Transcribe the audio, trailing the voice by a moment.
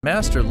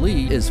Master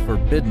Li is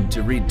forbidden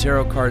to read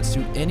tarot cards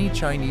to any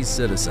Chinese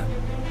citizen.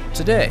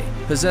 Today,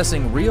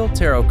 possessing real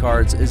tarot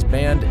cards is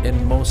banned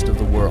in most of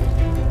the world.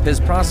 His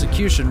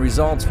prosecution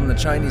results from the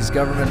Chinese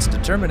government's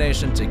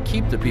determination to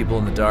keep the people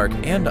in the dark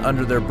and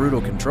under their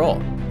brutal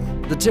control.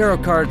 The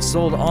tarot cards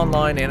sold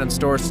online and in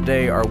stores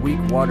today are weak,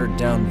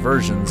 watered-down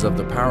versions of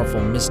the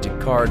powerful mystic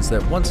cards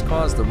that once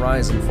caused the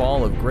rise and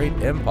fall of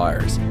great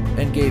empires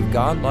and gave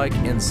godlike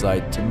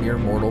insight to mere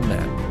mortal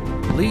men.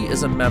 Li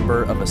is a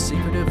member of a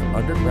secretive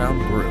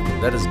underground group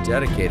that is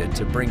dedicated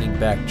to bringing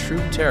back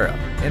true tarot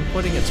and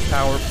putting its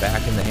power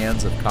back in the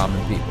hands of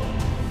common people.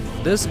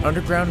 This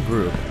underground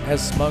group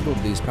has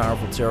smuggled these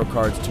powerful tarot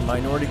cards to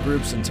minority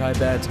groups in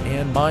Tibet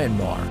and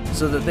Myanmar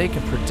so that they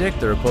can predict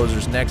their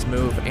opposer's next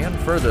move and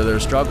further their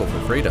struggle for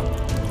freedom.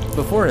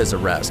 Before his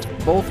arrest,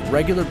 both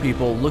regular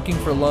people looking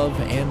for love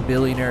and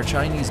billionaire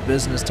Chinese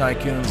business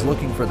tycoons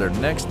looking for their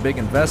next big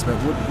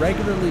investment would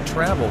regularly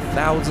travel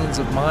thousands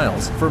of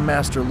miles for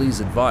Master Li's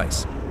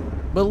advice.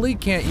 But Li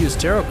can't use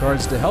tarot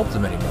cards to help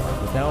them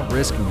anymore without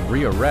risking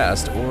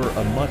rearrest or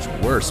a much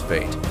worse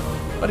fate.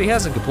 But he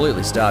hasn't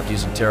completely stopped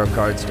using tarot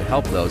cards to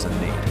help those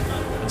in need.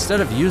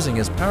 Instead of using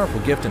his powerful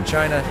gift in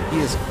China, he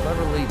is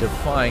cleverly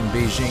defying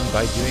Beijing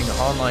by doing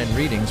online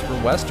readings for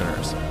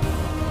Westerners.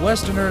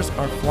 Westerners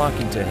are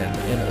flocking to him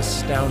in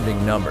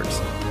astounding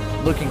numbers,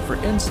 looking for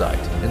insight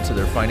into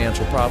their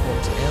financial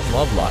problems and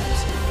love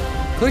lives.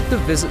 Click the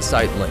visit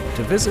site link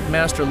to visit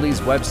Master Li's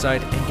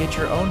website and get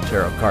your own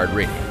tarot card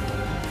reading.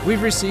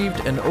 We've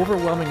received an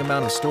overwhelming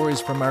amount of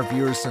stories from our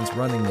viewers since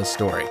running this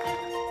story.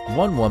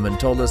 One woman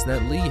told us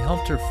that Li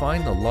helped her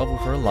find the love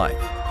of her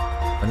life.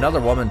 Another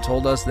woman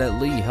told us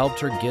that Li helped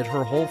her get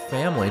her whole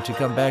family to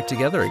come back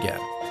together again.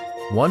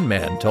 One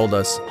man told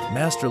us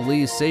Master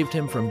Li saved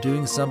him from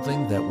doing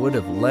something that would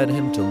have led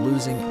him to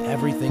losing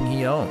everything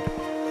he owned.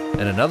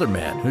 And another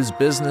man, whose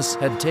business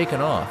had taken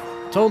off,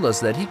 told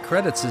us that he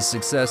credits his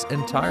success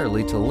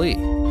entirely to Li.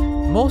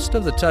 Most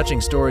of the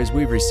touching stories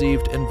we've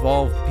received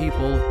involve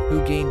people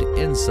who gained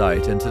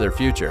insight into their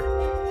future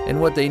and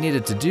what they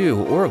needed to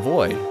do or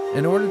avoid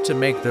in order to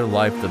make their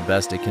life the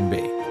best it can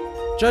be.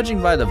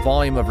 Judging by the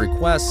volume of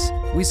requests,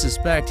 we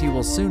suspect he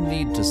will soon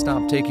need to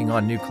stop taking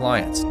on new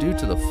clients due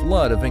to the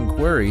flood of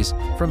inquiries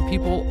from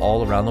people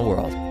all around the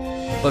world.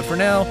 But for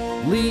now,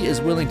 Li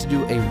is willing to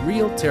do a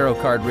real tarot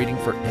card reading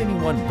for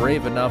anyone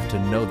brave enough to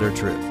know their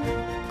truth.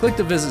 Click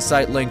the visit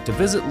site link to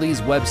visit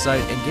Li's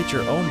website and get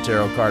your own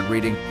tarot card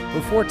reading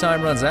before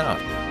time runs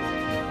out.